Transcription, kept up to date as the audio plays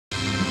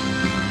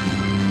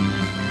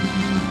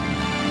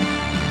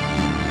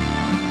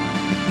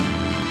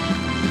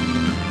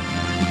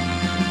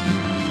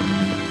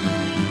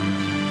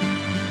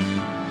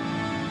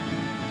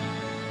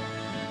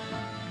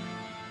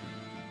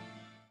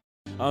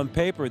On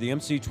paper, the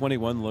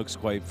MC-21 looks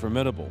quite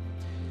formidable.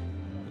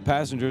 The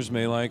passengers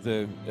may like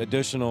the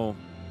additional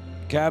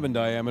cabin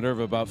diameter of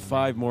about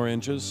 5 more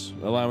inches,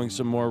 allowing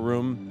some more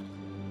room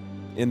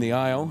in the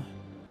aisle.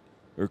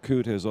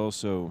 Irkutsk has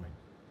also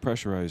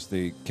pressurized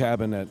the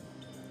cabin at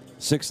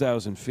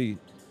 6,000 feet,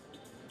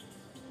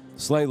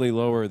 slightly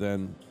lower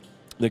than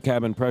the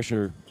cabin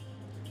pressure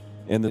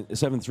in the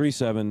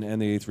 737 and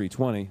the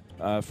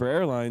A320. For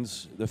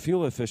airlines, the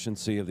fuel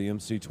efficiency of the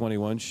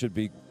MC-21 should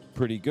be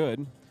pretty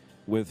good,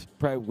 with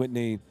Pratt &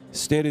 Whitney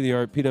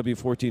state-of-the-art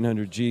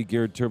PW1400G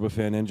geared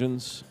turbofan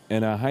engines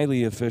and a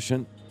highly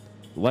efficient,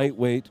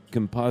 lightweight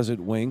composite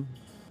wing.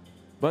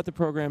 But the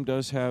program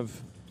does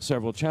have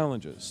several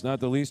challenges, not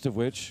the least of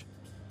which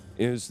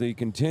is the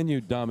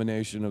continued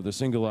domination of the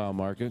single-aisle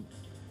market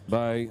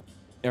by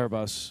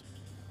Airbus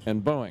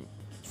and Boeing.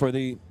 For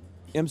the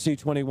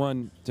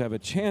MC-21 to have a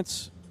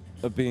chance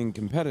of being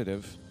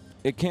competitive,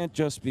 it can't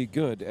just be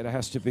good, it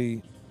has to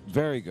be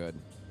very good.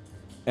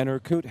 And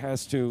Irkutsk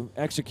has to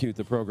execute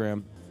the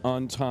program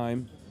on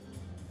time.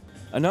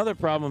 Another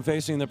problem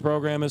facing the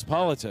program is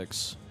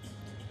politics.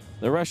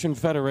 The Russian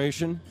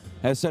Federation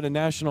has set a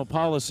national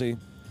policy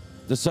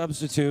to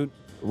substitute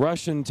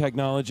Russian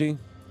technology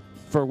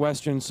for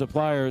Western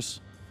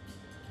suppliers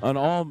on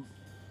all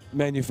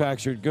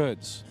manufactured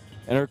goods.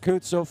 And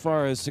Irkutsk so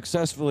far has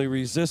successfully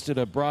resisted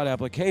a broad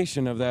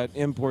application of that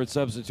import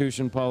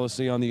substitution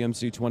policy on the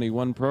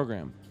MC-21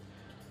 program.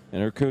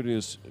 And Irkutsk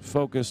is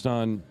focused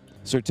on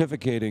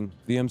certificating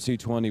the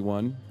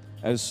MC-21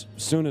 as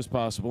soon as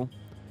possible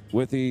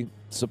with the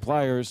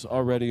suppliers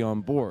already on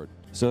board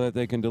so that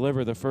they can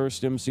deliver the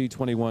first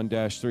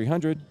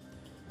MC-21-300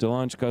 to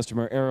launch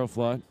customer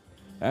Aeroflot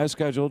as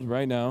scheduled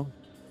right now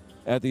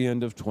at the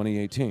end of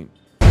 2018.